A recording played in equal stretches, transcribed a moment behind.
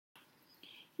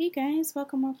Hey guys,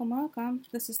 welcome.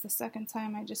 This is the second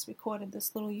time I just recorded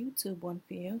this little YouTube one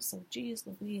for you. So, geez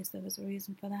Louise, there was a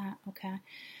reason for that. Okay.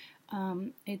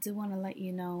 I do want to let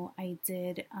you know I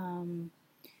did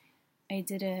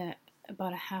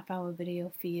about a half-hour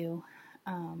video for you.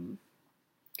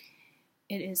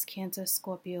 It is Cancer,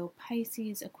 Scorpio,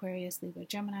 Pisces, Aquarius, Libra,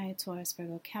 Gemini, Taurus,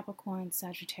 Virgo, Capricorn,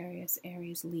 Sagittarius,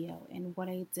 Aries, Leo. And what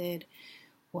I did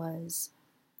was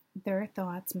their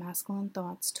thoughts, masculine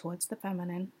thoughts towards the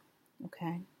feminine,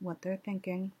 okay, what they're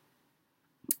thinking,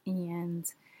 and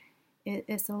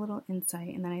it's a little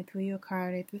insight. And then I threw you a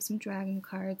card, I threw some dragon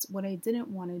cards. What I didn't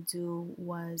want to do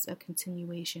was a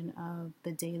continuation of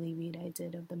the daily read I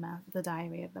did of the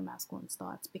diary of the masculine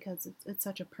thoughts, because it's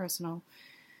such a personal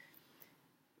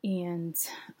and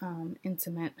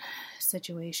intimate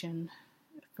situation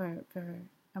for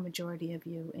a majority of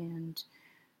you, and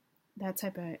that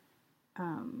type of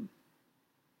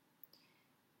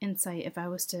insight, if I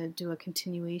was to do a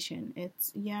continuation,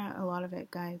 it's, yeah, a lot of it,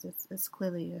 guys, it's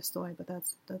clearly a story, but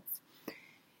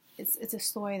it's a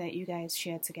story that you guys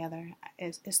share together.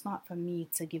 It's not for me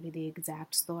to give you the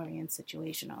exact story and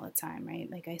situation all the time, right?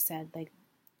 Like I said, like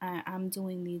I'm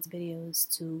doing these videos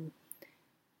to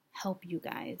help you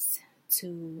guys,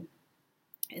 to,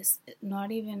 it's not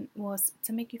even, well, it's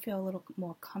to make you feel a little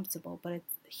more comfortable, but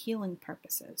it's healing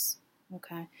purposes,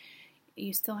 okay?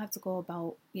 You still have to go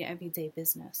about your everyday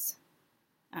business.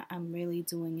 I'm really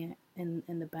doing it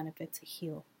in the benefit to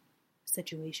heal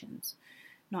situations,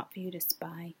 not for you to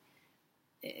spy.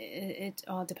 It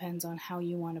all depends on how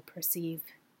you want to perceive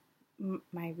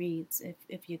my reads.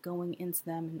 If you're going into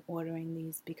them and ordering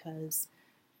these because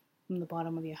from the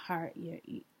bottom of your heart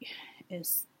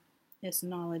is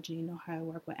knowledge, and you know how to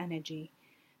work with energy,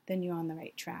 then you're on the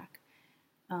right track.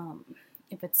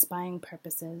 If it's spying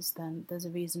purposes, then there's a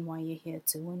reason why you're here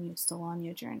too, and you're still on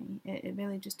your journey. It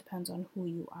really just depends on who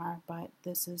you are, but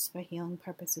this is for healing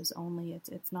purposes only.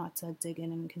 It's not to dig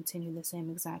in and continue the same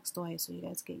exact story so you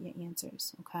guys get your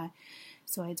answers, okay?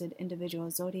 So I did individual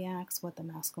zodiacs, what the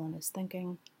masculine is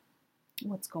thinking,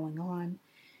 what's going on,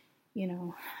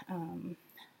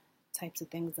 types of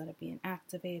things that are being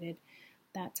activated,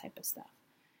 that type of stuff.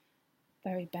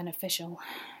 Very beneficial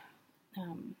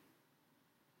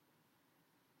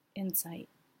insight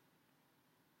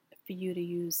for you to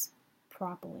use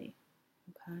properly,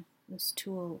 okay? This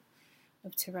tool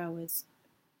of tarot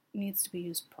needs to be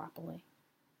used properly,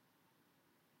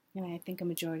 and I think a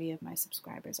majority of my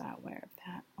subscribers are aware of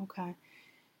that, okay?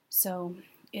 So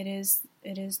it is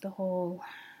the whole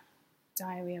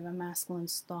diary of a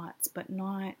masculine's thoughts, but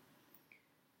not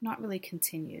really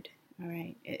continued, all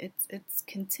right? It's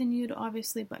continued,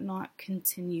 obviously, but not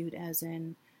continued as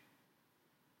in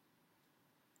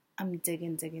I'm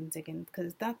digging,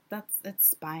 because it's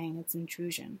spying, it's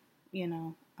intrusion,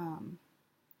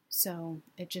 so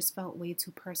it just felt way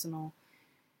too personal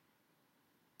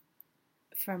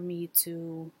for me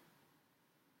to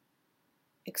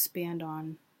expand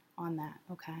on that,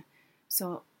 okay?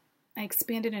 So I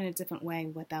expanded in a different way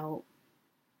without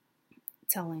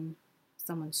telling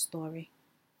someone's story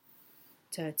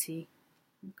to a T,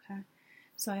 okay?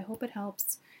 So I hope it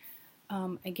helps.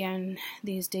 Again,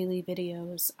 these daily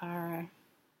videos are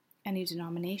any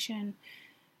denomination.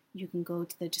 You can go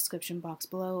to the description box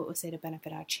below. It will say to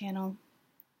benefit our channel,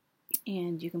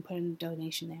 and you can put in a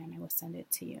donation there and I will send it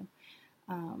to you.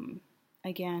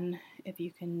 Again, if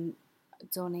you can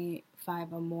donate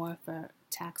 $5 or more for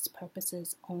tax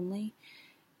purposes only.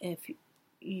 If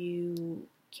you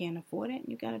can't afford it and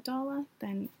you got $1,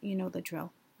 then you know the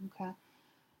drill, okay?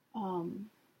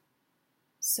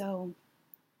 So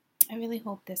I really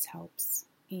hope this helps,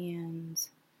 and,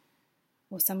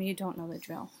 well, some of you don't know the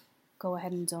drill. Go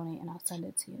ahead and donate and I'll send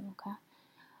it to you, okay?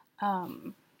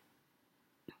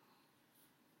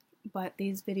 But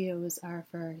these videos are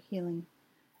for healing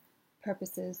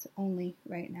purposes only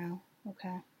right now,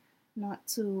 okay? Not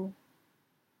to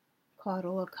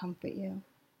coddle or comfort you.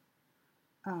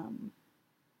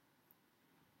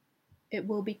 It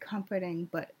will be comforting,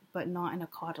 but not in a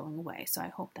coddling way, so I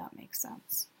hope that makes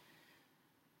sense.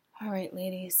 All right,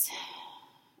 ladies.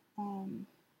 I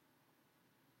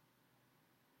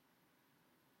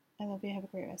love you. Have a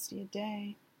great rest of your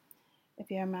day. If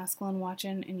you're a masculine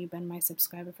watching and you've been my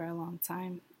subscriber for a long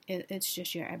time, it's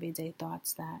just your everyday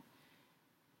thoughts that,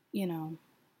 a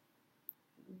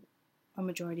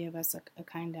majority of us are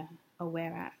kind of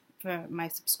aware at. For my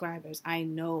subscribers, I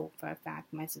know for a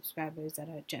fact my subscribers that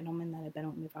are gentlemen that have been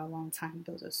with me for a long time,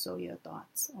 those are so your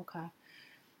thoughts, okay?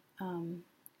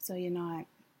 So you're not,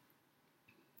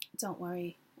 don't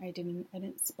worry, I didn't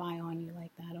spy on you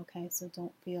like that, okay? So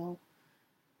don't feel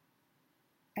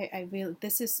I really,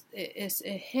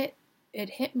 it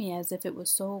hit me as if it was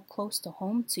so close to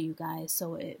home to you guys,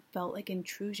 so it felt like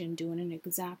intrusion doing an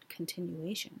exact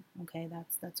continuation. Okay,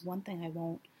 that's one thing I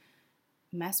won't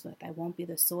mess with. I won't be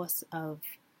the source of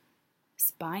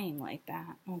spying like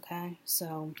that. Okay,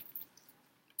 so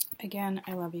again,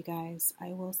 I love you guys. I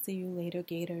will see you later,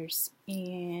 Gators,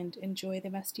 and enjoy the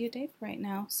rest of your day for right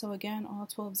now. So again, all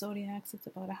 12 zodiacs, it's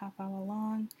about a half hour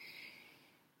long,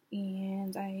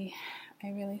 and I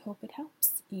really hope it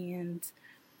helps. And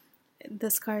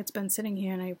this card's been sitting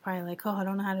here, and you're probably like, oh, I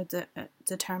don't know how to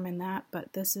determine that. But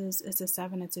it's a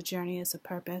 7. It's a journey. It's a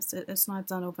purpose. It's not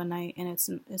done overnight, and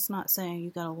it's not saying you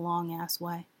got a long ass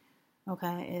way.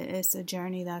 Okay, it's a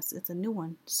journey it's a new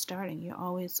one starting. You're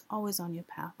always on your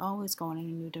path, always going in a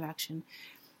new direction.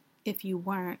 If you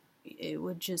weren't, it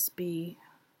would just be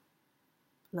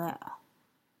blah,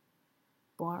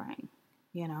 boring,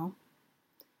 you know?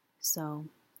 So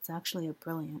it's actually a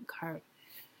brilliant card.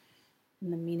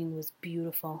 And the meaning was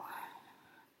beautiful.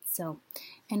 So,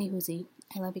 anywhoosie,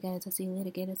 I love you guys. I'll see you later,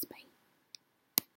 Gators. Bye.